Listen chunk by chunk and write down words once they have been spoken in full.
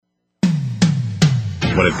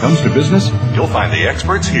When it comes to business, you'll find the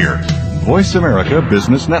experts here. Voice America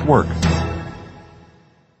Business Network.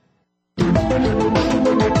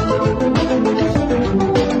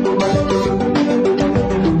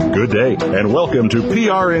 Good day, and welcome to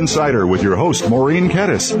PR Insider with your host, Maureen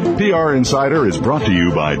Kettis. PR Insider is brought to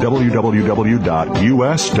you by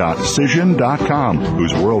www.us.cision.com,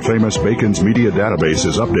 whose world-famous Bacon's media database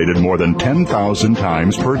is updated more than 10,000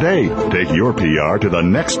 times per day. Take your PR to the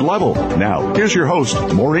next level. Now, here's your host,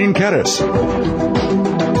 Maureen Kettis.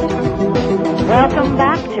 Welcome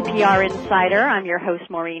back to PR Insider. I'm your host,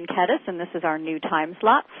 Maureen Kettis, and this is our new time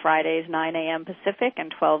slot, Fridays 9 a.m. Pacific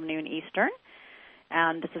and 12 noon Eastern.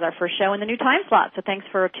 And this is our first show in the new time slot, so thanks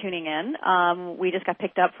for tuning in. We just got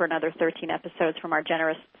picked up for another 13 episodes from our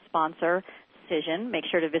generous sponsor, Cision. Make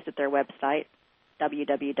sure to visit their website,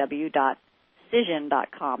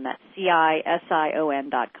 www.cision.com. That's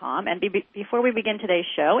CISION.com. And before we begin today's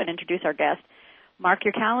show and introduce our guest, mark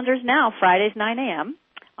your calendars now, Fridays 9 a.m.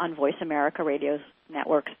 on Voice America Radio's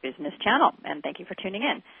Network's Business Channel. And thank you for tuning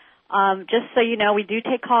in. Just so you know, we do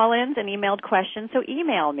take call-ins and emailed questions, so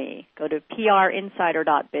email me. Go to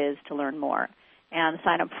prinsider.biz to learn more and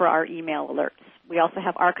sign up for our email alerts. We also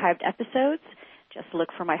have archived episodes. Just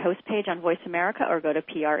look for my host page on Voice America or go to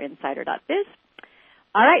prinsider.biz.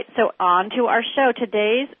 All right, so on to our show.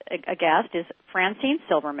 Today's guest is Francine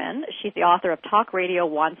Silverman. She's the author of Talk Radio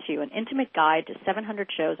Wants You, an intimate guide to 700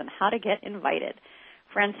 shows on how to get invited.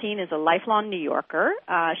 Francine is a lifelong New Yorker.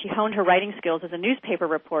 She honed her writing skills as a newspaper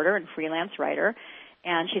reporter and freelance writer,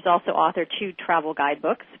 and she's also authored 2 travel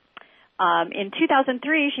guidebooks. In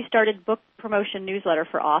 2003, she started book promotion newsletter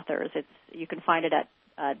for authors. You can find it at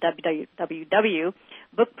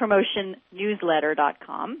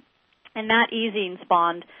www.bookpromotonnewsletter.com. And that e-zine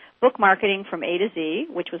spawned Book Marketing from A to Z,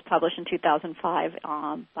 which was published in 2005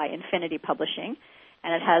 by Infinity Publishing,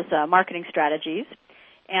 and it has marketing strategies.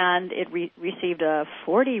 And it received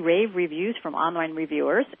 40 rave reviews from online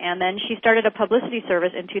reviewers. And then she started a publicity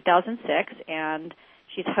service in 2006, and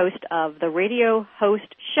she's host of the Radio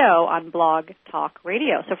Host Show on Blog Talk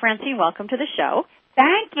Radio. So, Francine, welcome to the show.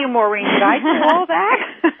 Thank you, Maureen. Did I do all that?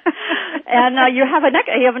 And you have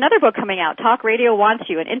another book coming out, Talk Radio Wants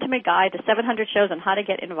You, an intimate guide to 700 shows on how to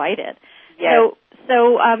get invited. Yes.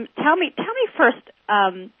 So tell me first,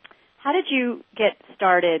 how did you get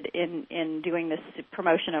started in doing this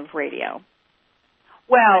promotion of radio?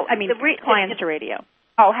 Well, clients to radio.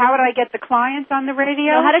 Oh, how did I get the clients on the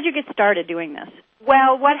radio? Well, how did you get started doing this?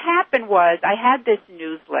 Well, what happened was I had this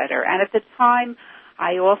newsletter, and at the time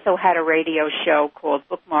I also had a radio show called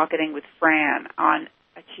Book Marketing with Fran on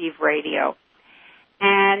Achieve Radio.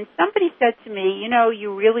 And somebody said to me,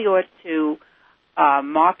 you really ought to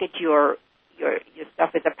market your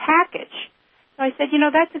stuff as a package. So I said,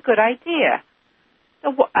 that's a good idea.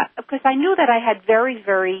 So, because I knew that I had very,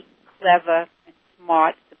 very clever and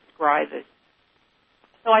smart subscribers.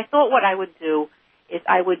 So I thought what I would do is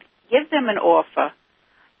I would give them an offer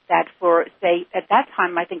that for, say, at that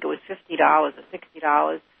time I think it was $50 or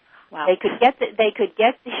 $60. Wow. They could get a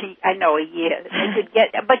year. They could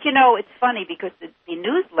get, but it's funny because the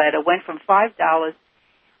newsletter went from $5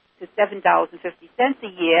 to $7.50 a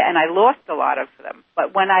year, and I lost a lot of them.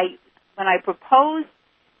 But when I proposed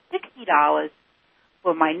 $60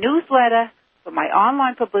 for my newsletter, for my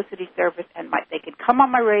online publicity service, and they could come on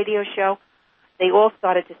my radio show, they all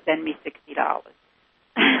started to send me $60.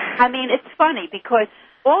 It's funny because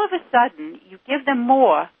all of a sudden you give them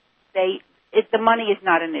more, the money is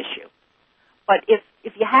not an issue. But if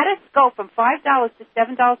you had us go from $5 to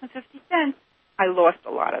 $7.50, I lost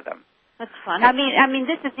a lot of them. That's funny.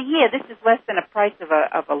 This is a year. This is less than a price of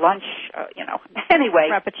a lunch. Anyway,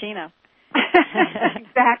 Frappuccino.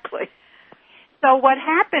 Exactly. So what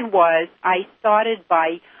happened was I started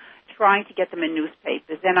by trying to get them in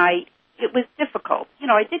newspapers, and it was difficult.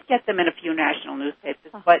 I did get them in a few national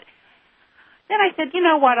newspapers, but then I said, you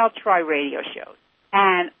know what, I'll try radio shows.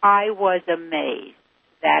 And I was amazed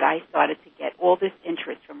that I started to get all this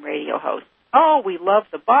interest from radio hosts. Oh, we love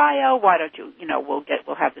the bio. Why don't you, we'll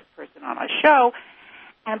have this person on our show.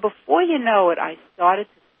 And before you know it, I started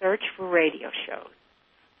to search for radio shows.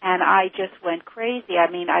 And I just went crazy. I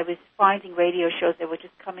was finding radio shows that were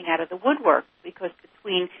just coming out of the woodwork because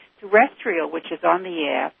between terrestrial, which is on the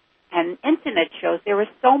air, and Internet shows, there were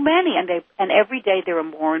so many, and every day there were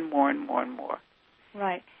more and more and more and more.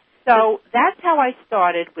 Right. So that's how I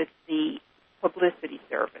started with the publicity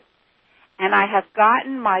service. And I have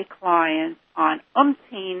gotten my clients on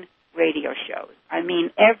umpteen radio shows. I mean,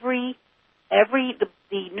 the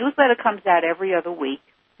newsletter comes out every other week.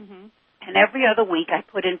 Mm-hmm. And every other week I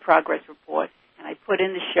put in progress report, and I put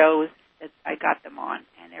in the shows that I got them on.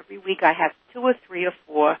 And And every week I have 2 or 3 or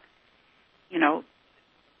 4, you know,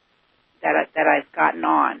 that I've gotten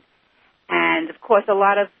on. And, of course, a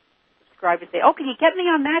lot of subscribers say, oh, can you get me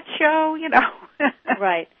on that show, you know?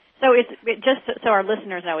 Right. So it's just so our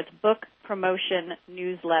listeners know, it's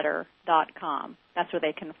bookpromotonnewsletter.com. That's where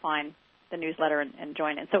they can find the newsletter and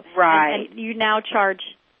join in. So, right. And you now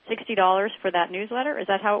charge $60 for that newsletter? Is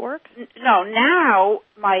that how it works? No, now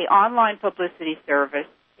my online publicity service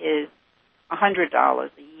is $100 a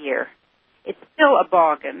year. It's still a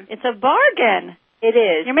bargain. It's a bargain. It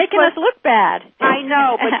is. You're making us look bad. I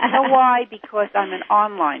know, but you know why? Because I'm an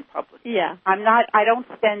online publicist. Yeah. I don't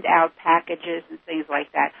send out packages and things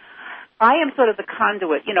like that. I am sort of the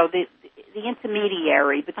conduit, you know, the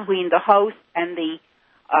intermediary between the host and the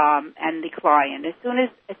client. As soon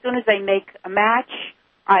as they make a match,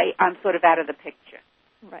 I'm sort of out of the picture.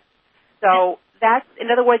 Right. So that's,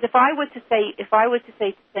 in other words, if I were to say to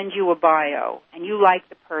send you a bio and you like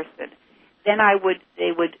the person, then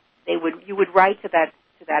you would write to that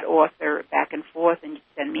author back and forth and you'd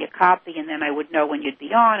send me a copy, and then I would know when you'd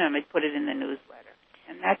be on and I'd put it in the newsletter.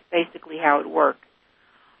 And that's basically how it works.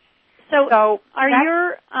 So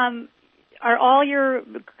are all your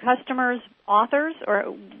customers authors, or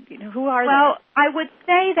who are they? Well, I would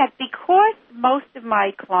say that because most of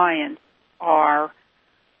my clients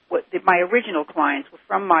my original clients were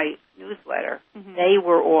from my newsletter, mm-hmm. they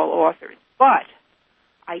were all authors. But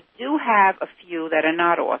I do have a few that are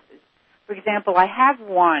not authors. For example, I have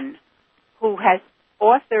one who has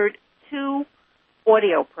authored 2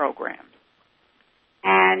 audio programs,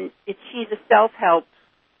 and she's a self-help,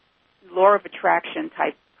 law of attraction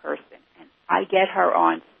type person, and I get her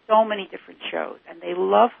on so many different shows, and they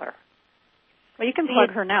love her. Well, you can plug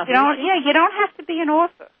her now. You don't have to be an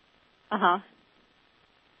author. Uh-huh.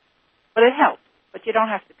 But it helps, but you don't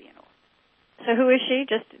have to be an author. So who is she?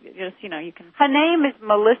 Just you know, you can... Her name is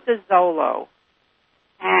Melissa Zolo,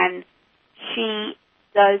 and she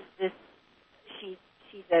does this, she's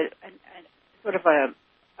a sort of a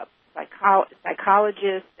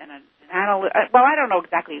psychologist and an analyst. Well, I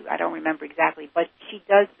don't remember exactly, but she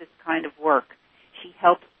does this kind of work. She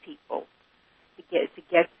helps people to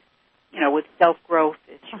get you know, with self-growth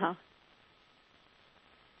issues. Uh-huh.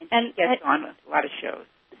 And she gets on a lot of shows.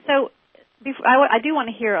 So I do want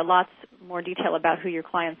to hear a lot more detail about who your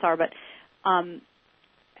clients are, but,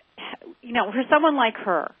 you know, for someone like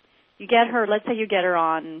her, you get her, let's say you get her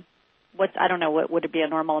on, I don't know, what would it be a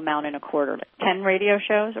normal amount in a quarter, like 10 radio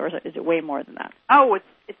shows, or is it way more than that? Oh, it's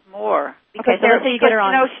more. Okay, so let's say you get her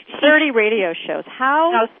on 30 radio shows.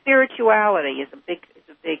 How? Spirituality is a big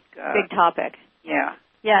topic. Yeah.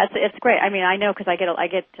 Yeah, it's great. I mean, I know because I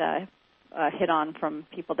get hit on from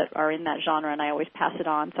people that are in that genre, and I always pass it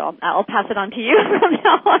on. So I'll pass it on to you from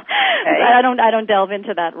now on. Okay. I don't delve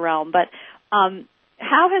into that realm. But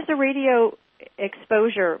how has the radio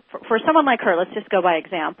exposure for someone like her? Let's just go by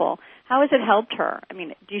example. How has it helped her? I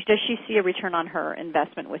mean, does she see a return on her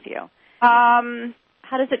investment with you? How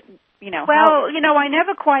does it? You know. Well, you know, I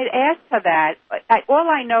never quite asked her that. All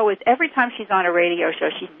I know is every time she's on a radio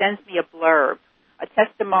show, she sends me a blurb, a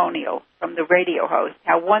testimonial from the radio host,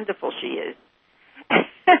 how wonderful she is. But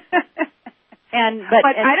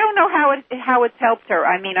I don't know how it's helped her.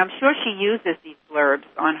 I mean, I'm sure she uses these blurbs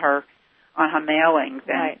on her mailings,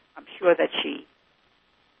 and right. I'm sure that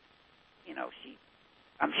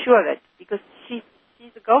I'm sure that because she's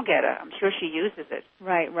a go-getter, I'm sure she uses it.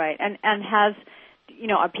 Right. And has, you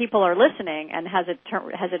know, people are listening, and has it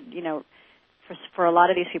you know, for a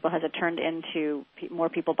lot of these people, has it turned into more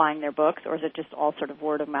people buying their books, or is it just all sort of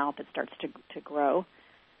word of mouth that starts to grow?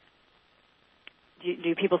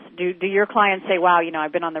 Do your clients say, "Wow, you know,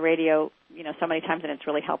 I've been on the radio, you know, so many times, and it's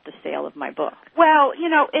really helped the sale of my book"? Well, you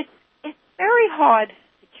know, it's very hard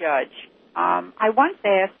to judge. I once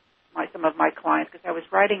asked some of my clients, because I was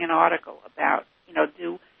writing an article about, you know,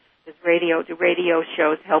 do radio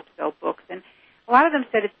shows help sell books, and a lot of them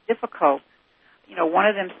said it's difficult. You know, one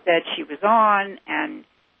of them said she was on,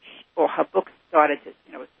 or her book started to,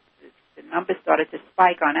 you know, the numbers started to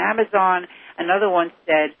spike on Amazon. Another one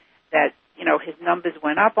said that, you know, his numbers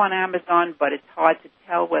went up on Amazon, but it's hard to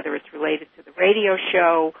tell whether it's related to the radio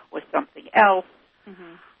show or something else.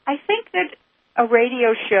 Mm-hmm. I think that a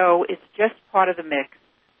radio show is just part of the mix,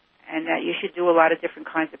 and that you should do a lot of different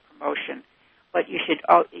kinds of promotion. But you should,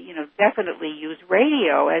 you know, definitely use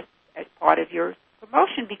radio as part of your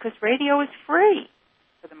promotion, because radio is free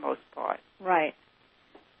for the most part. Right.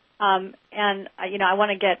 And, you know, I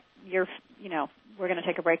want to get your, you know, we're going to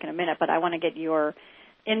take a break in a minute, but I want to get your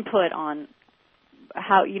input on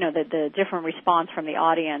how, you know, the different response from the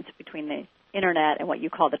audience between the Internet and what you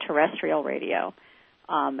call the terrestrial radio,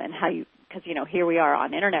 and how you because, here we are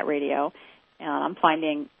on Internet radio, and I'm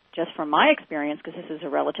finding, just from my experience, because this is a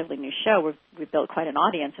relatively new show, we've built quite an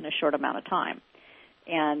audience in a short amount of time.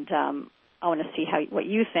 And I want to see what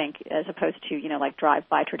you think, as opposed to, like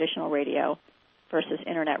drive-by traditional radio versus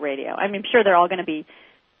Internet radio. I mean, I'm sure they're all going to be,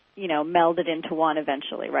 melded into one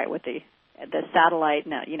eventually, right, with the satellite,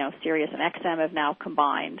 Sirius and XM have now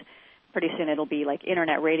combined. Pretty soon it'll be like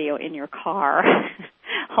Internet radio in your car,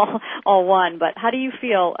 all one. But how do you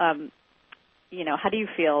feel,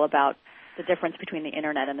 about the difference between the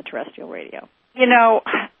Internet and the terrestrial radio?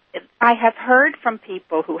 I have heard from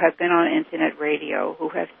people who have been on Internet radio who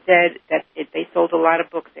have said that they sold a lot of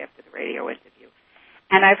books after the radio interview.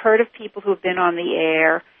 And I've heard of people who have been on the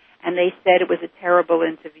air and they said it was a terrible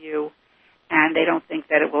interview and they don't think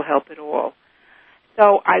that it will help at all.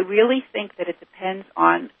 So I really think that it depends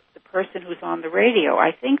on the person who's on the radio.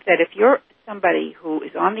 I think that if you're somebody who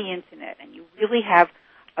is on the Internet and you really have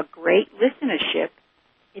a great listenership,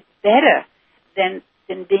 it's better than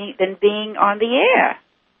being on the air.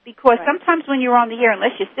 Because sometimes when you're on the air,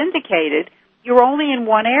 unless you're syndicated, you're only in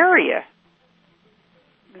one area.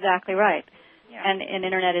 Exactly right. Yeah. And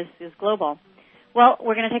Internet is global. Well,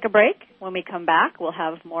 we're going to take a break. When we come back, we'll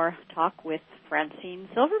have more talk with Francine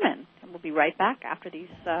Silverman. And we'll be right back after these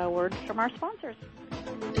words from our sponsors.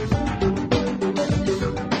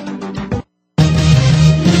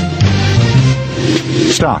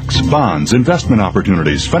 Stocks, bonds, investment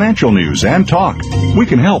opportunities, financial news, and talk. We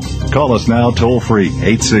can help. Call us now toll-free,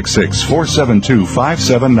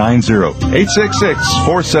 866-472-5790.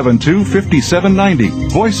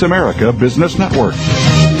 866-472-5790. Voice America Business Network.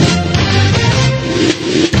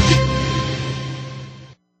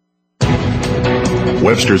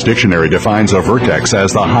 Webster's Dictionary defines a vertex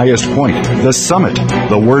as the highest point, the summit.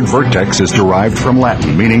 The word vertex is derived from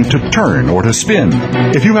Latin, meaning to turn or to spin.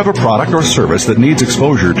 If you have a product or service that needs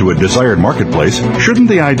exposure to a desired marketplace, shouldn't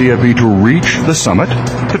the idea be to reach the summit?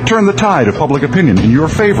 To turn the tide of public opinion in your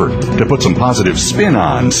favor, to put some positive spin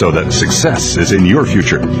on so that success is in your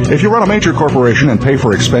future. If you run a major corporation and pay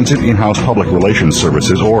for expensive in-house public relations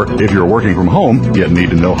services, or if you're working from home yet need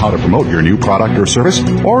to know how to promote your new product or service,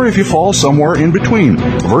 or if you fall somewhere in between,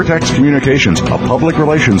 Vertex Communications, a public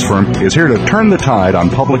relations firm, is here to turn the tide on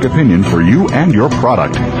public opinion for you and your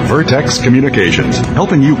product. Vertex Communications,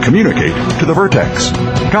 helping you communicate to the Vertex.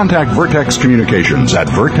 Contact Vertex Communications at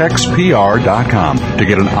vertexpr.com to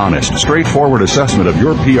get an honest, straightforward assessment of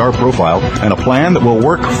your PR profile and a plan that will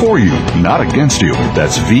work for you, not against you.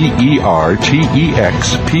 That's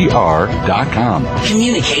vertexpr.com.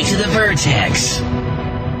 Communicate to the Vertex.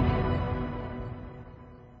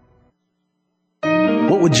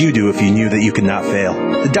 What would you do if you knew that you could not fail?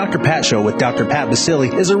 The Dr. Pat Show with Dr. Pat Basili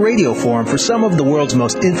is a radio forum for some of the world's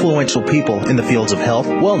most influential people in the fields of health,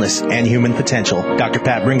 wellness, and human potential. Dr.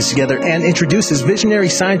 Pat brings together and introduces visionary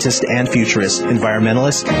scientists and futurists,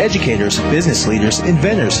 environmentalists, educators, business leaders,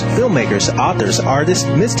 inventors, filmmakers, authors, artists,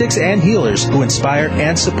 mystics, and healers who inspire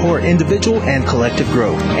and support individual and collective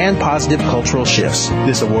growth and positive cultural shifts.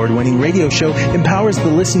 This award-winning radio show empowers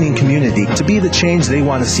the listening community to be the change they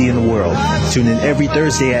want to see in the world. Tune in every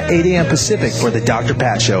Thursday at 8 a.m. Pacific for the Dr.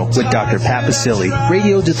 Pat Show with Dr. Pat Basili,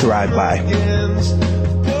 radio to thrive by.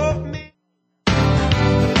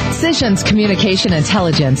 Cision's communication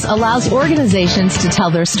intelligence allows organizations to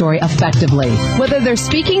tell their story effectively. Whether they're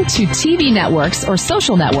speaking to TV networks or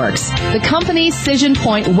social networks, the company's Cision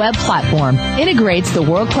Point web platform integrates the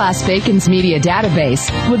world-class Bacon's Media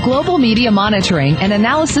database with global media monitoring and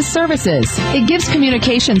analysis services. It gives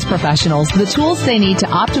communications professionals the tools they need to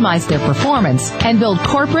optimize their performance and build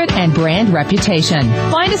corporate and brand reputation.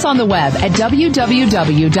 Find us on the web at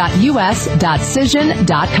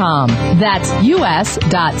www.us.cision.com. That's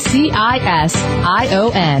us.cision.com.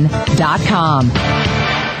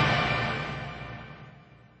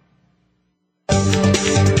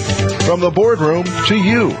 From the boardroom to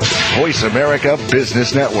you, Voice America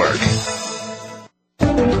Business Network.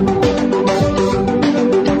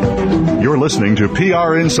 You're listening to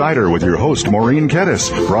PR Insider with your host, Maureen Kettis,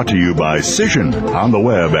 brought to you by Cision, on the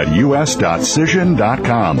web at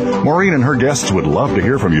us.cision.com. Maureen and her guests would love to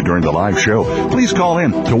hear from you during the live show. Please call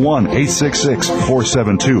in to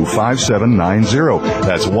 1-866-472-5790.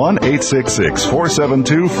 That's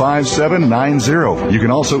 1-866-472-5790. You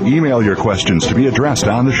can also email your questions to be addressed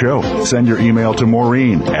on the show. Send your email to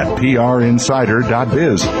Maureen at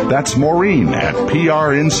prinsider.biz. That's Maureen at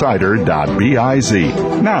prinsider.biz.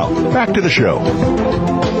 Now, back to the show.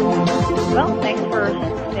 Well, thanks for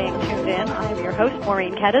staying tuned in. I'm your host,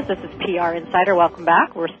 Maureen Kettis. This is PR Insider. Welcome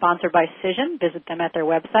back. We're sponsored by Cision. Visit them at their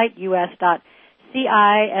website,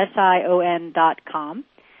 us.cision.com.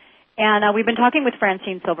 And we've been talking with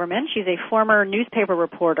Francine Silverman. She's a former newspaper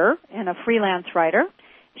reporter and a freelance writer.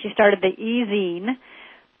 She started the e-zine,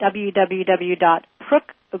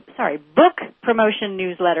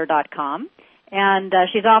 bookpromotioonnewsletter.com. And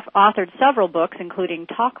she's authored several books, including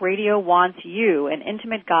Talk Radio Wants You, an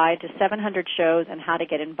intimate guide to 700 shows and how to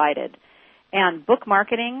get invited, and Book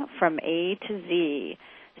Marketing from A to Z.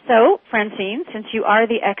 So, Francine, since you are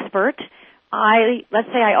the expert, let's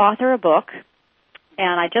say I author a book,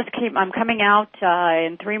 and I'm coming out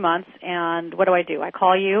in 3 months, and what do? I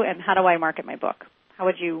call you, and how do I market my book? What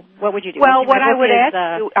would you do? Well,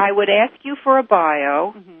 I would ask you for a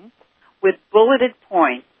bio with bulleted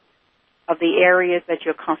points of the areas that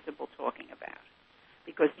you're comfortable talking about,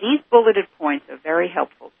 because these bulleted points are very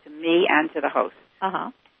helpful to me and to the host.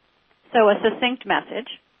 So a succinct message,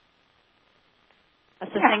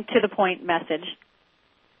 to the point message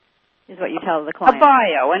is what you tell the client. A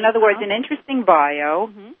bio, in other words, an interesting bio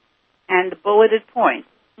and the bulleted points.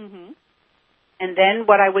 And then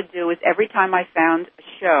what I would do is every time I found a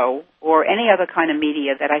show or any other kind of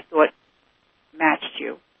media that I thought matched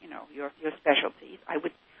your specialties,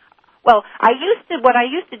 what I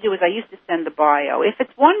used to do is I used to send the bio. If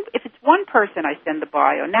it's one person, I send the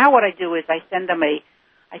bio. Now what I do is I send them an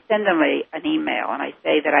email, and I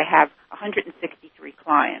say that I have 163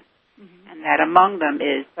 clients, and that among them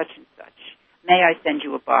is such and such. May I send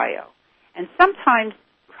you a bio? And sometimes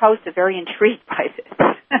hosts are very intrigued by this.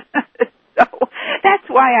 So that's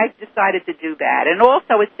why I've decided to do that. And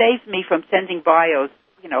also it saves me from sending bios,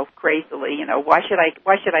 crazily. Why should I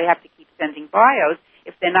have to keep sending bios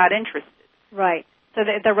if they're not interested? Right. So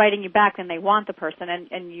they're writing you back and they want the person,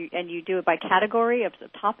 and you do it by category of the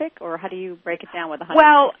topic, or how do you break it down with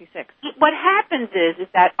 166? Well, what happens is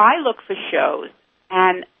that I look for shows,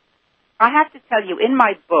 and I have to tell you, in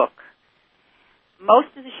my book,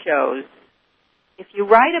 most of the shows, if you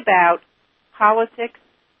write about politics,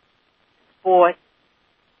 sports,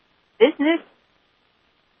 business,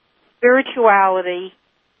 spirituality,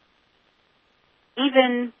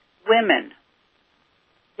 even women,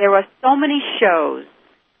 there are so many shows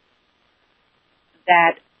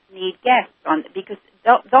that need guests on, because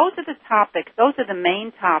those are the topics, those are the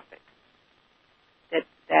main topics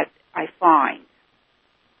that I find.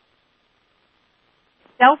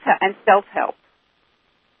 Self-help.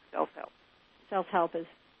 Self-help is...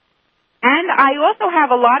 And I also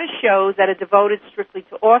have a lot of shows that are devoted strictly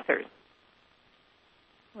to authors.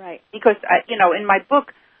 Right. Because, in my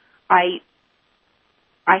book, I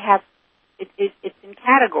have... It's in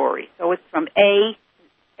categories, so it's from A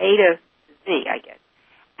to Z, I guess,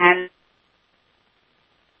 and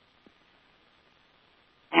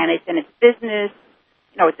it's business.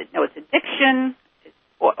 It's addiction,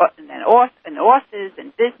 and then authors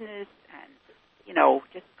and business, and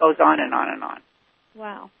just goes on and on and on.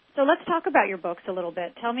 Wow. So let's talk about your books a little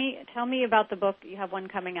bit. Tell me about the book. You have one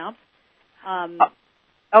coming up.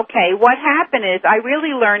 Okay. What happened is I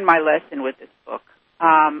really learned my lesson with this book.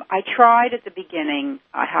 I tried at the beginning.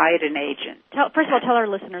 I hired an agent. First of all, tell our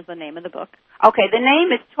listeners the name of the book. Okay, the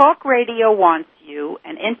name is Talk Radio Wants You,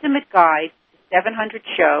 an intimate guide to 700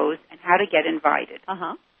 shows and how to get invited.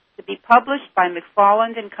 To be published by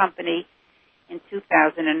McFarland and Company in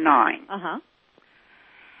 2009.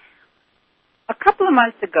 A couple of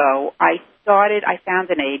months ago, I found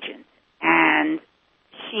an agent, and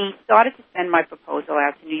she started to send my proposal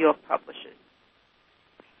out to New York publishers.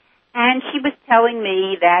 And she was telling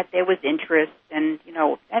me that there was interest, and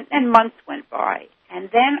months went by. And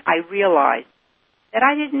then I realized that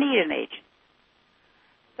I didn't need an agent.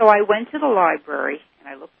 So I went to the library, and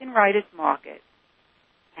I looked in Writer's Market,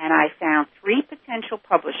 and I found 3 potential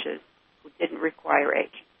publishers who didn't require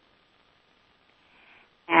agents.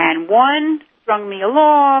 And one strung me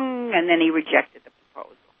along, and then he rejected the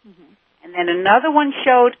proposal. And then another one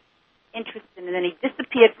showed interest, and then he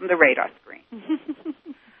disappeared from the radar screen.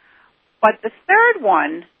 But the third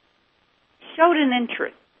one showed an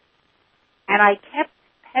interest, and I kept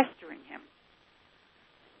pestering him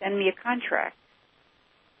to send me a contract.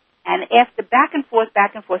 And after back and forth,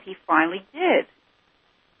 he finally did.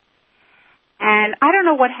 And I don't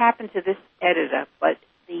know what happened to this editor, but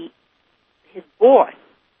his boss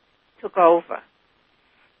took over.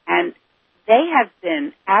 And they have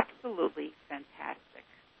been absolutely fantastic.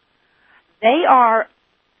 They are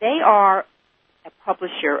a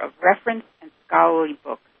publisher of reference and scholarly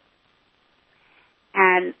books.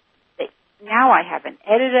 And now I have an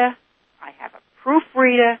editor, I have a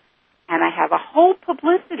proofreader, and I have a whole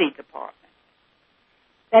publicity department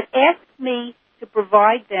that asks me to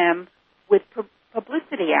provide them with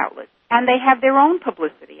publicity outlets. And they have their own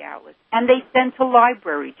publicity outlets. And they send to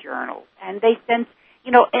library journals. And they send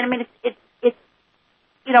And I mean, it's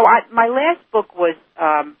my last book was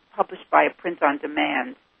published by a print on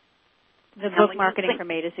demand. The book Marketing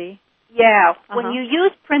from A to Z? Yeah. When you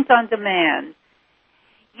use print on demand,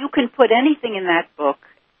 you can put anything in that book,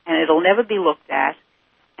 and it'll never be looked at,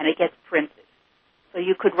 and it gets printed. So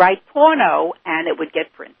you could write porno, and it would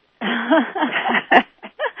get printed.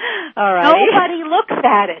 All right. Nobody looks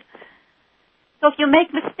at it. So if you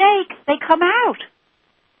make mistakes, they come out.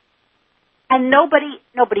 And nobody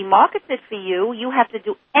markets it for you. You have to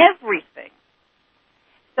do everything.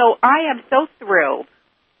 So I am so thrilled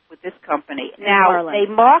with this company. Now, they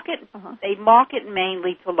market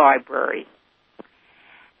mainly to libraries.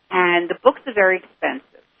 And the books are very expensive.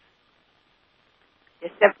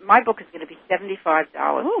 My book is going to be $75.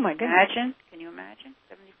 Oh, my goodness. Can you imagine?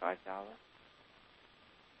 $75.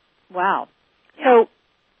 Wow. Yeah.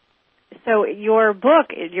 So your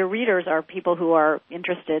book, your readers are people who are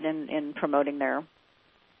interested in promoting their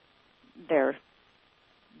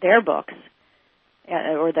books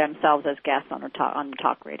or themselves as guests on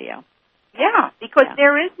talk radio. Yeah, because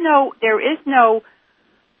there is no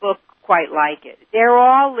book quite like it. There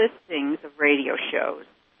are listings of radio shows,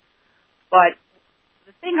 but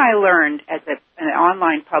the thing I learned as an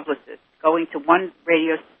online publicist, going to one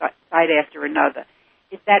radio site after another,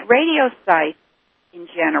 is that radio sites in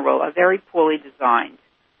general are very poorly designed.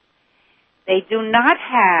 They do not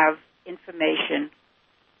have information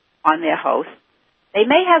on their host. They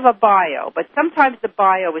may have a bio, but sometimes the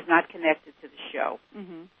bio is not connected to the show.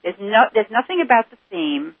 Mm-hmm. There's nothing about the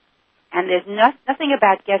theme, and there's nothing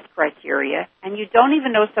about guest criteria, and you don't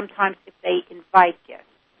even know sometimes if they invite guests.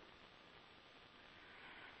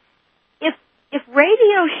 If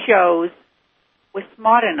radio shows were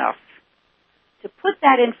smart enough to put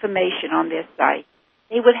that information on their site,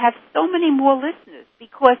 they would have so many more listeners,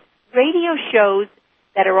 because radio shows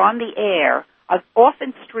that are on the air are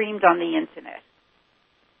often streamed on the Internet.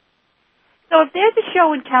 So if there's a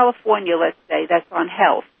show in California, let's say, that's on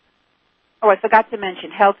health. Oh, I forgot to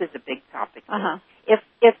mention, health is a big topic. Uh-huh. If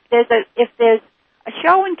there's a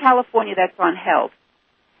show in California that's on health,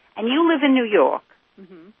 and you live in New York,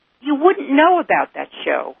 mm-hmm. you wouldn't know about that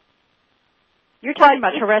show. You're talking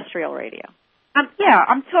about terrestrial radio. I'm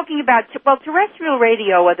talking about, terrestrial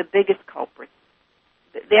radio are the biggest culprits.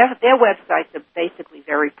 Their websites are basically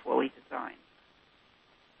very poorly designed.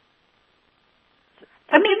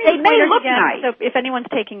 I mean, they may look nice. So if anyone's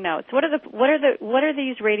taking notes, what are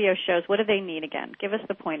these radio shows? What do they need again? Give us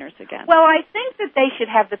the pointers again. Well, I think that they should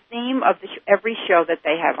have the theme of every show that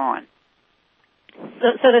they have on.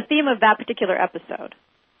 So the theme of that particular episode.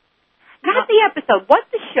 Not the episode. What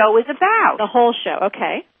the show is about. The whole show.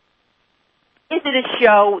 Okay. Is it a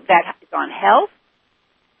show that is on health?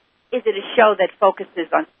 Is it a show that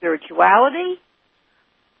focuses on spirituality?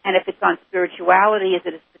 And if it's on spirituality, is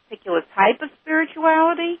it a particular type of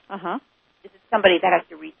spirituality? Uh-huh. Is it somebody that has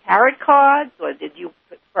to read tarot cards, or did you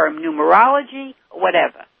prefer numerology, or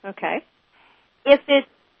whatever? Okay. If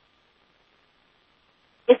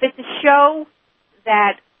it's a show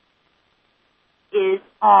that is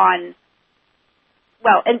on,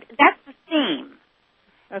 and that's the theme.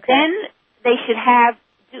 Okay. Then they should have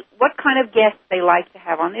what kind of guests they like to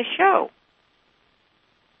have on their show.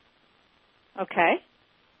 Okay.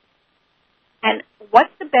 And what's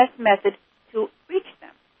the best method to reach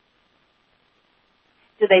them?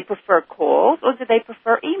 Do they prefer calls, or do they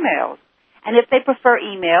prefer emails? And if they prefer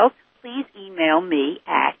emails, please email me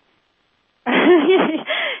at.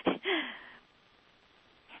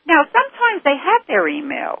 Now, sometimes they have their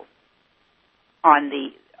emails on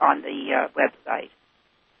the website,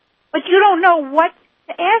 but you don't know what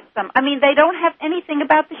to ask them. I mean, they don't have anything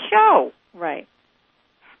about the show. Right.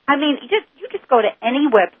 I mean, you just go to any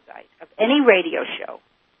website of any radio show,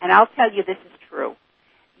 and I'll tell you this is true.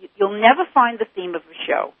 You'll never find the theme of a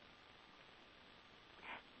show.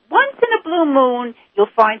 Once in a blue moon, you'll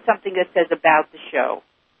find something that says about the show,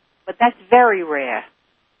 but that's very rare.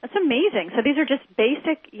 That's amazing. So these are just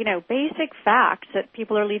basic facts that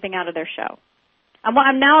people are leaving out of their show. I'm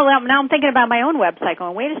thinking about my own website.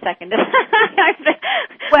 Going, wait a second. I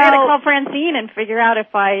got to call Francine and figure out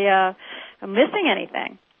if I'm missing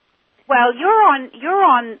anything. Well, you're on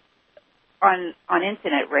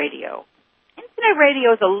internet radio. Internet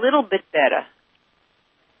radio is a little bit better.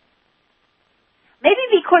 Maybe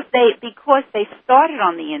because they started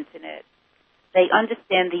on the internet, they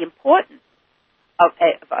understand the importance of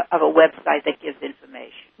a website that gives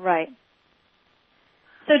information. Right.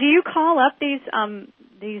 So do you call up these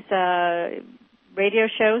radio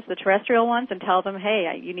shows, the terrestrial ones, and tell them,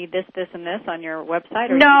 hey, you need this, this, and this on your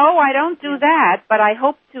website? Or no, I don't do that, but I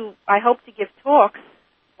hope to give talks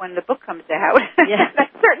when the book comes out. Yeah.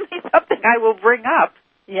 That's certainly something I will bring up.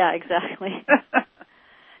 Yeah, exactly.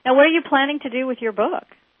 Now, what are you planning to do with your book?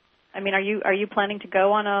 I mean, are you planning to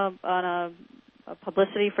go on a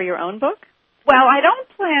publicity for your own book? Well, I don't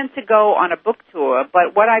plan to go on a book tour,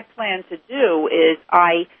 but what I plan to do is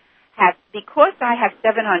because I have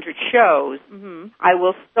 700 shows, I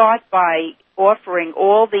will start by offering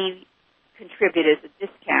all the contributors a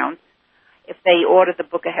discount if they order the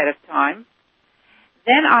book ahead of time.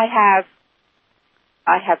 Then I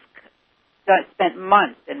have spent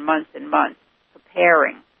months and months and months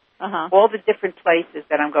preparing all the different places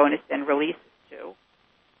that I'm going to send releases to.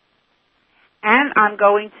 And I'm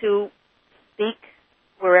going to speak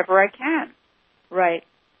wherever I can. Right.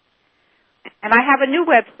 And I have a new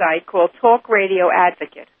website called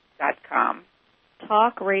TalkRadioAdvocate.com.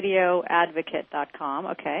 TalkRadioAdvocate.com,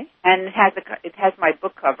 okay. And it has my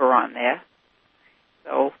book cover on there.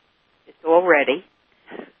 So it's all ready.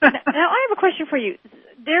 Now I have a question for you.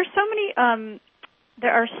 There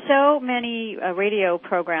are so many radio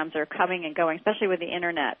programs that are coming and going, especially with the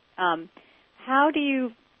internet. How do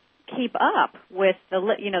you keep up with the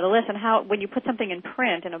list, and how when you put something in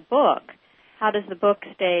print in a book, how does the book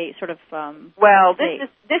stay sort of? Well,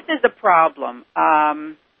 this is a problem.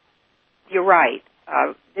 You're right.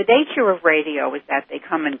 The nature of radio is that they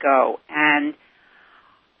come and go, and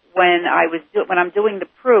when I'm doing the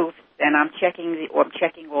proofs and I'm checking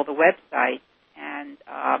all the websites, and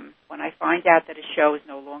when I find out that a show is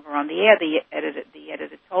no longer on the air, the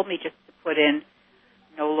editor told me just to put in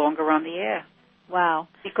no longer on the air. Wow.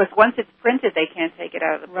 Because once it's printed, they can't take it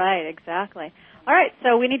out of the book. Right, exactly. All right,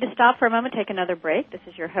 so we need to stop for a moment, take another break. This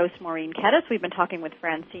is your host, Maureen Kettis. We've been talking with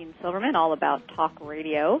Francine Silverman all about talk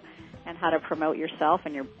radio and how to promote yourself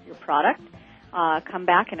and your product. Come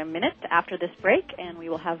back in a minute after this break, and we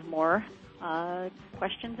will have more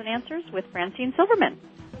questions and answers with Francine Silverman.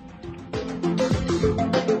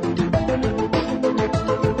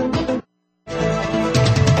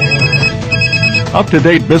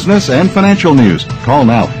 Up-to-date business and financial news. Call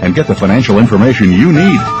now and get the financial information you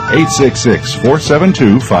need.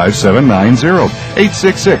 866-472-5790.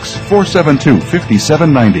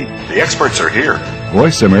 866-472-5790. The experts are here.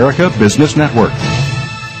 Voice America Business Network.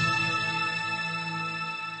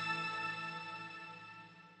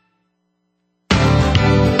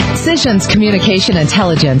 Cision's communication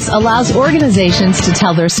intelligence allows organizations to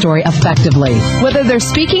tell their story effectively. Whether they're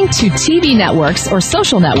speaking to TV networks or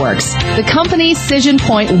social networks, the company's Cision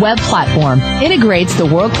Point web platform integrates the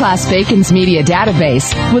world-class Bacon's media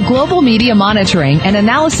database with global media monitoring and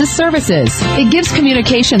analysis services. It gives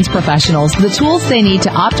communications professionals the tools they need to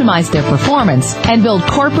optimize their performance and build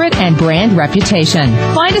corporate and brand reputation.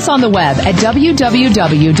 Find us on the web at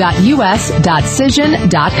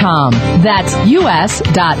www.us.cision.com. That's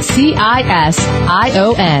us.cision.com.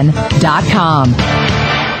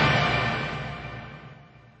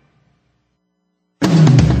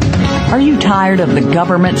 Are you tired of the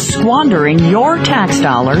government squandering your tax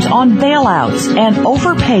dollars on bailouts and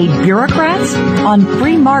overpaid bureaucrats? On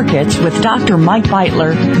Free Markets with Dr. Mike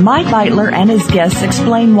Beitler and his guests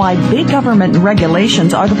explain why big government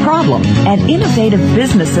regulations are the problem and innovative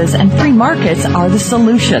businesses and free markets are the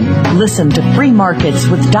solution. Listen to Free Markets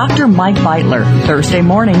with Dr. Mike Beitler, Thursday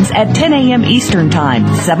mornings at 10 a.m. Eastern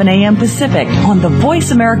Time, 7 a.m. Pacific on the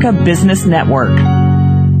Voice America Business Network.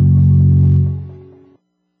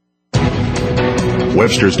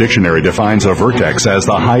 Webster's Dictionary defines a vertex as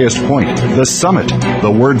the highest point, the summit. The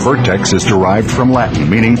word vertex is derived from Latin,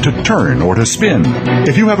 meaning to turn or to spin.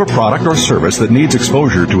 If you have a product or service that needs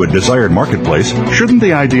exposure to a desired marketplace, shouldn't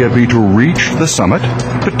the idea be to reach the summit?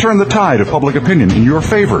 To turn the tide of public opinion in your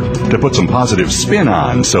favor? To put some positive spin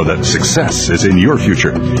on so that success is in your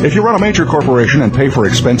future? If you run a major corporation and pay for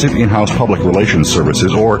expensive in-house public relations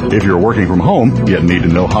services, or if you're working from home yet need to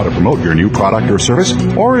know how to promote your new product or service,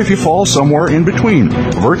 or if you fall somewhere in between,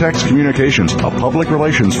 Vertex Communications, a public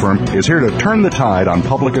relations firm, is here to turn the tide on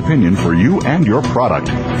public opinion for you and your product.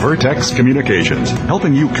 Vertex Communications,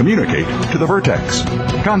 helping you communicate to the Vertex.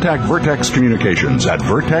 Contact Vertex Communications at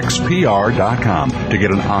vertexpr.com to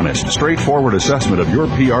get an honest, straightforward assessment of your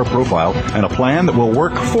PR profile and a plan that will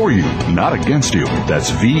work for you, not against you.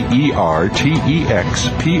 That's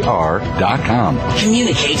vertexpr.com.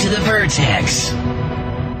 Communicate to the Vertex.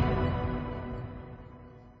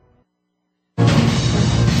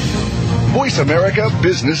 Voice America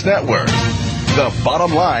Business Network, the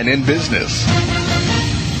bottom line in business.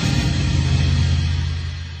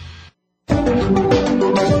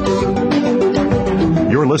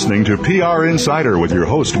 You're listening to PR Insider with your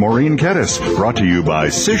host, Maureen Kettis, brought to you by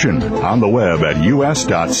Cision on the web at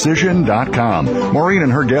us.cision.com. Maureen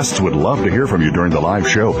and her guests would love to hear from you during the live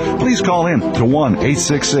show. Please call in to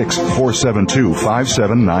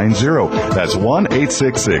 1-866-472-5790. That's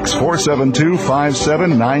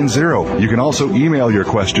 1-866-472-5790. You can also email your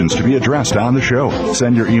questions to be addressed on the show.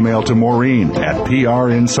 Send your email to Maureen at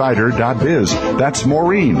prinsider.biz. That's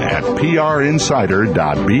Maureen at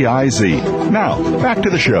prinsider.biz. Now, back to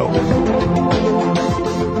the show.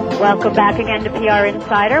 Welcome back again to PR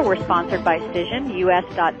Insider. We're sponsored by Cision,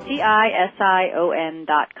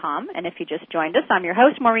 us.cision.com. And if you just joined us, I'm your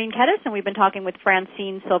host, Maureen Kettis, and we've been talking with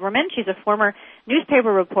Francine Silverman. She's a former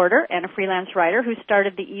newspaper reporter and a freelance writer who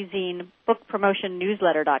started the e-zine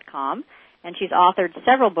bookpromotennewsletter.com. And she's authored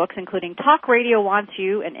several books, including Talk Radio Wants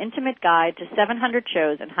You, An Intimate Guide to 700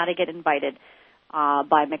 Shows and How to Get Invited,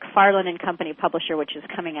 by McFarlane and Company publisher, which is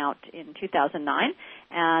coming out in 2009.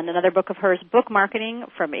 And another book of hers, Book Marketing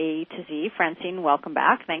from A to Z. Francine, welcome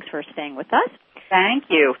back. Thanks for staying with us. Thank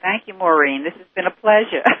you. Thank you, Maureen. This has been a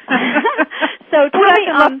pleasure. So who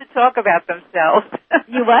doesn't love to talk about themselves?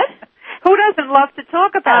 You what? Who doesn't love to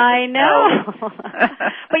talk about I know.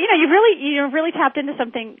 But, you've really tapped into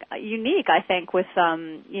something unique, I think, with,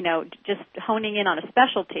 just honing in on a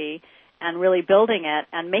specialty and really building it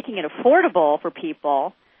and making it affordable for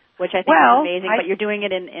people, which I think is amazing. But you're doing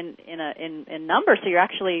it in numbers, so you're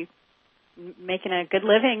actually making a good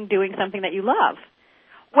living doing something that you love.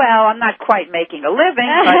 Well, I'm not quite making a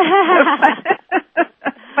living,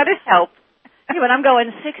 but it helps. Yeah, but I'm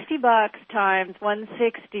going $60 times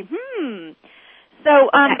 160.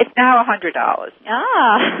 So it's now $100.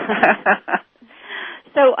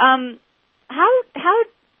 So how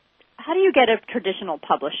do you get a traditional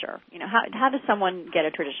publisher? How does someone get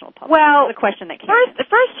a traditional publisher? Well, that's a question that came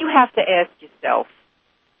first you have to ask yourself,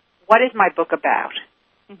 what is my book about?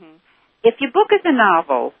 Mm-hmm. If your book is a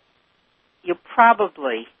novel, you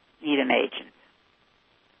probably need an agent,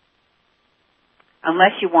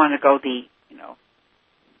 unless you want to go the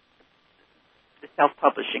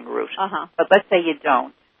self-publishing route. Uh-huh. But let's say you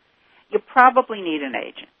don't. You probably need an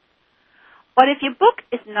agent. But if your book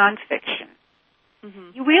is nonfiction,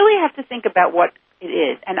 mm-hmm. you really have to think about what it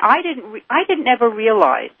is. And I didn't ever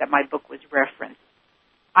realize that my book was referenced.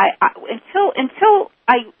 Until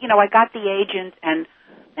I got the agent, and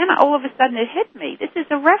then all of a sudden it hit me. This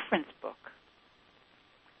is a reference book.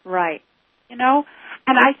 Right.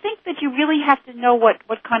 And I think that you really have to know what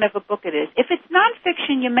kind of a book it is. If it's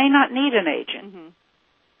nonfiction, you may not need an agent. Mm-hmm.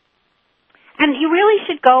 And you really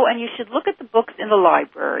should go and you should look at the books in the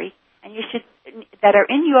library and that are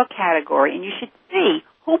in your category, and you should see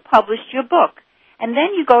who published your book. And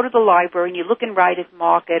then you go to the library and you look in Writer's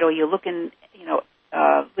Market, or you look in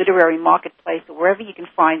Literary Marketplace, or wherever you can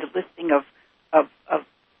find a listing of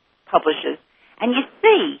publishers, and you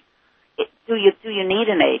see, do you need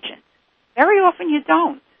an agent? Very often you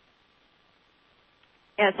don't.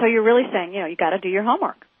 And so you're really saying, you got to do your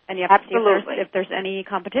homework, and you have to see if there's any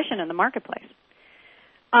competition in the marketplace.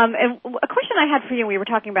 And a question I had for you, we were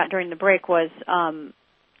talking about during the break, was,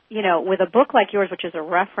 with a book like yours, which is a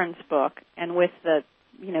reference book, and with the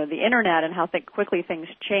internet and how quickly things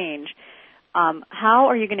change, how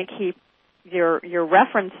are you going to keep your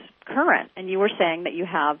reference current? And you were saying that you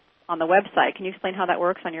have on the website. Can you explain how that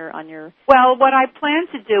works on your? Well, what I plan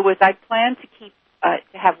to do is I plan to keep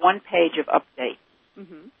to have one page of updates.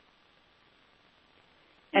 Mm-hmm.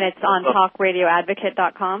 And it's on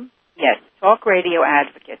talkradioadvocate.com? Yes,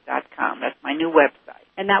 talkradioadvocate.com. That's my new website.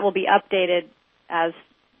 And that will be updated as...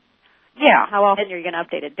 Yeah. How often are you going to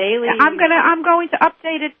update it? Daily? I'm going to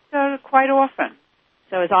update it quite often.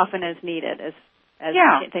 So as often as needed, as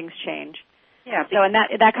things change. Yeah. So and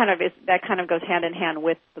that kind of goes hand in hand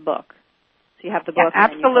with the book. So you have the book. Yeah,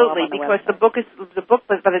 absolutely, because the book.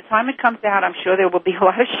 But by the time it comes out, I'm sure there will be a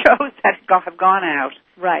lot of shows that have gone out.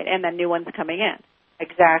 Right, and then new ones coming in.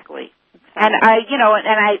 Exactly. And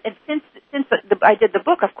since I did the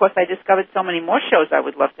book, of course, I discovered so many more shows I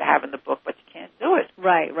would love to have in the book, but you can't do it.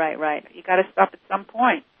 Right. You got to stop at some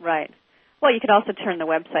point. Right. Well, you could also turn the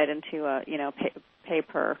website into a pay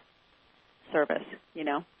per service,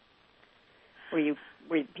 where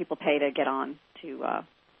people pay to get on to.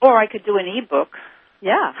 Or I could do an e-book.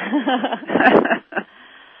 Yeah.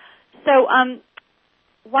 So,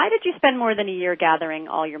 why did you spend more than a year gathering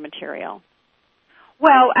all your material?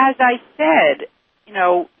 Well, as I said,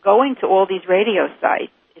 going to all these radio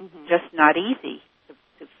sites is just not easy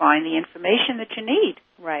to find the information that you need.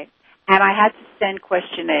 Right. And I had to send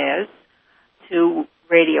questionnaires to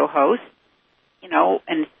radio hosts,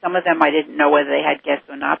 and some of them I didn't know whether they had guests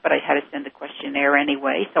or not, but I had to send a questionnaire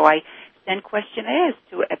anyway. So I send questionnaires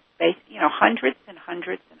to hundreds and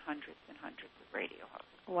hundreds and hundreds and hundreds of radio hosts.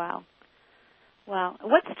 Wow. Wow.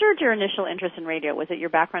 What stirred your initial interest in radio? Was it your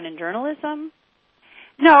background in journalism?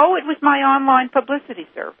 No, it was my online publicity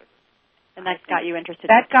service. And that got you interested?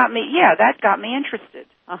 That got me interested.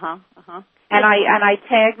 Uh-huh, uh-huh. And I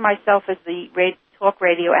tagged myself as the talk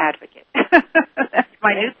radio advocate. That's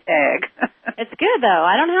my new tag. It's good, though.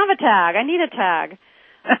 I don't have a tag. I need a tag.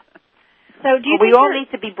 So do you we all need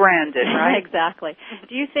to be branded, right? Exactly.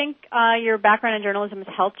 Do you think your background in journalism has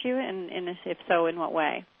helped you, and if so, in what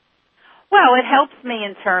way? Well, it helps me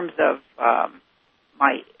in terms of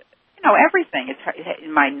my, everything. It's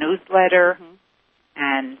in my newsletter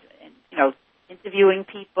and interviewing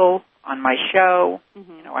people on my show.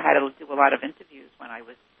 Mm-hmm. I had to do a lot of interviews when I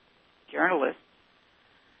was a journalist.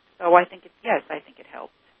 So I think it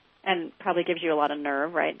helps. And probably gives you a lot of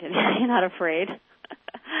nerve, right? You're not afraid.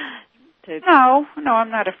 No,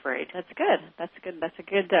 I'm not afraid. That's good. That's a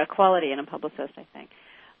good quality in a publicist, I think.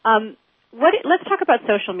 Let's talk about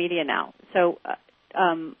social media now. So,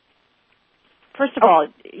 first of all,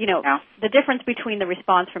 the difference between the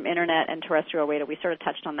response from Internet and terrestrial radio, we sort of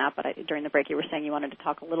touched on that, but during the break you were saying you wanted to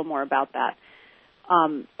talk a little more about that.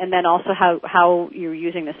 And then also how you're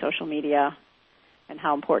using the social media and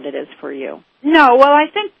how important it is for you. No, well, I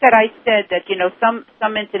think that I said that, some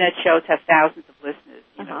Internet shows have thousands of listeners,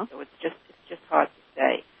 so it's just hard to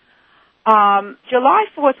say. July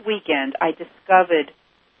 4th weekend, I discovered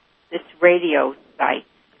this radio site.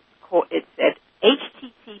 It's at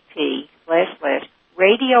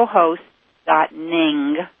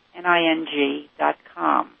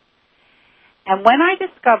http://radiohost.ning.com. And when I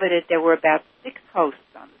discovered it, there were about 6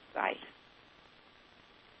 hosts on the site.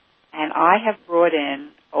 And I have brought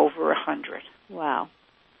in over 100. Wow.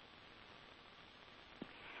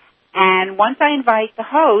 And once I invite the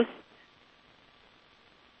hosts,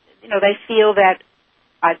 they feel that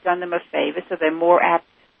I've done them a favor, so they're more apt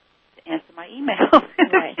to answer my emails in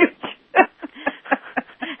the future.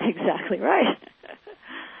 Exactly right.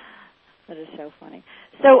 That is so funny.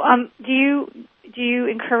 So, do you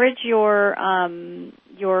encourage your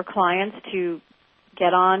clients to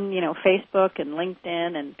get on, Facebook and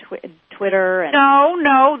LinkedIn and Twitter? And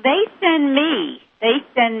No, they send me. They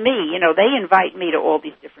invite me to all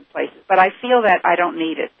these different places. But I feel that I don't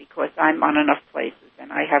need it because I'm on enough places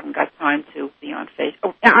and I haven't got time to be on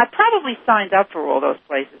Facebook. Now, I probably signed up for all those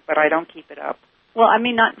places, but I don't keep it up. Well, I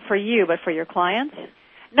mean, not for you, but for your clients?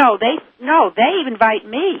 No, they invite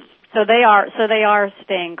me. So they are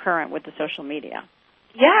staying current with the social media.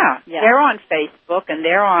 Yeah. They're on Facebook and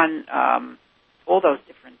they're on all those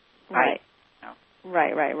different sites.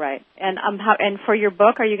 Right. And for your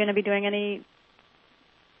book, are you going to be doing any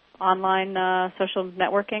online social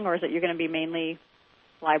networking, or is it you're going to be mainly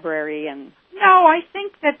library and? No, I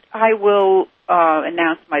think that I will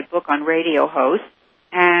announce my book on Radio Host,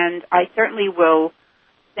 and I certainly will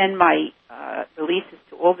send my releases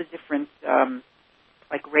to all the different,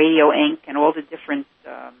 like Radio Inc. and all the different,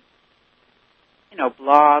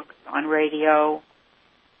 blogs on radio.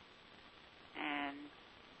 And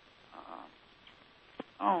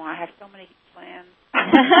I have so many plans.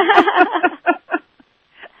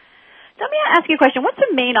 Let me ask you a question. What's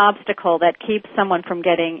the main obstacle that keeps someone from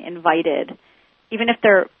getting invited, even if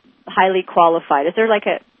they're highly qualified? Is there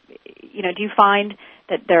do you find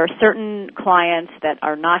that there are certain clients that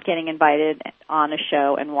are not getting invited on a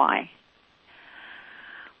show, and why?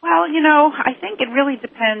 Well, I think it really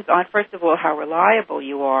depends on, first of all, how reliable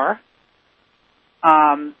you are.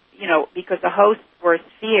 Because a host's worst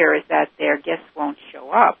fear is that their guests won't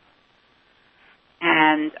show up.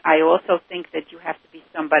 And I also think that you have to be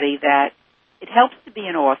somebody that, it helps to be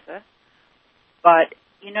an author, but,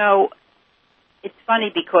 it's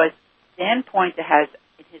funny because Dan Poynter has,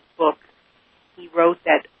 in his book, he wrote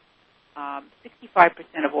that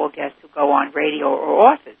 65% of all guests who go on radio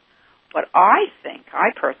are authors. But I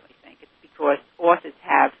personally think it's because authors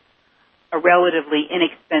have a relatively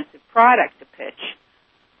inexpensive product to pitch,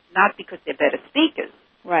 not because they're better speakers.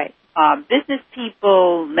 Right. Business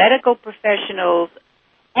people, medical professionals,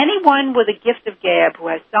 anyone with a gift of gab who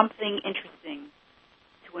has something interesting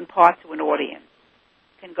to impart to an audience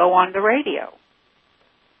can go on the radio.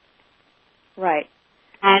 Right.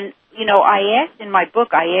 And, I asked in my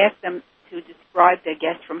book, I asked them to describe their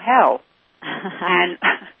guests from hell. And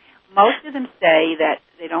most of them say that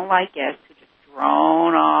they don't like guests who just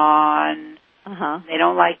drone on. Uh-huh. They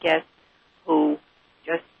don't like guests who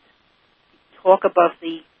just talk above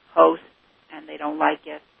the host, and they don't like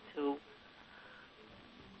guests who,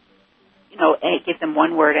 give them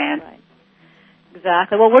one-word answers. Right.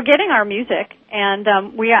 Exactly. Well, we're getting our music, and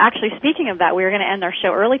we are actually, speaking of that, we were going to end our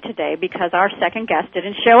show early today because our second guest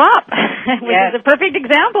didn't show up, which is a perfect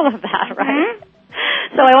example of that, right?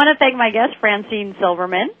 Mm-hmm. So I want to thank my guest, Francine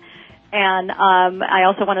Silverman, and I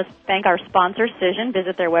also want to thank our sponsor, Cision.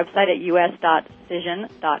 Visit their website at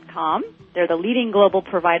us.cision.com. They're the leading global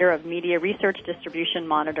provider of media research, distribution,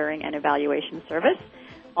 monitoring, and evaluation service.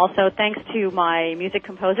 Also, thanks to my music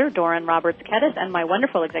composer, Doran Roberts-Kettis, and my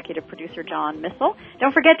wonderful executive producer, John Missel.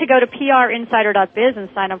 Don't forget to go to prinsider.biz and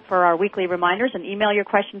sign up for our weekly reminders and email your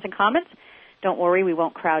questions and comments. Don't worry, we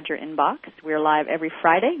won't crowd your inbox. We're live every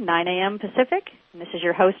Friday, 9 a.m. Pacific. And this is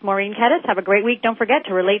your host, Maureen Kettis. Have a great week. Don't forget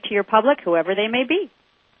to relate to your public, whoever they may be.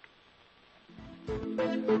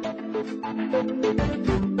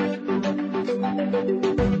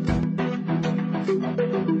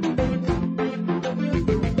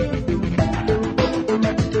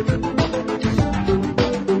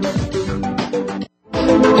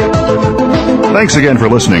 Thanks again for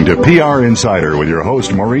listening to PR Insider with your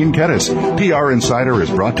host, Maureen Kettis. PR Insider is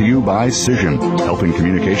brought to you by Cision, helping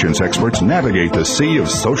communications experts navigate the sea of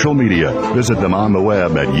social media. Visit them on the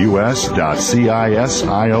web at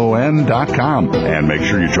us.cision.com. And make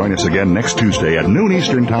sure you join us again next Tuesday at noon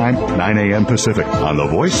Eastern Time, 9 a.m. Pacific on the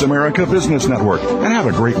Voice America Business Network. And have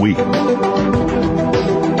a great week.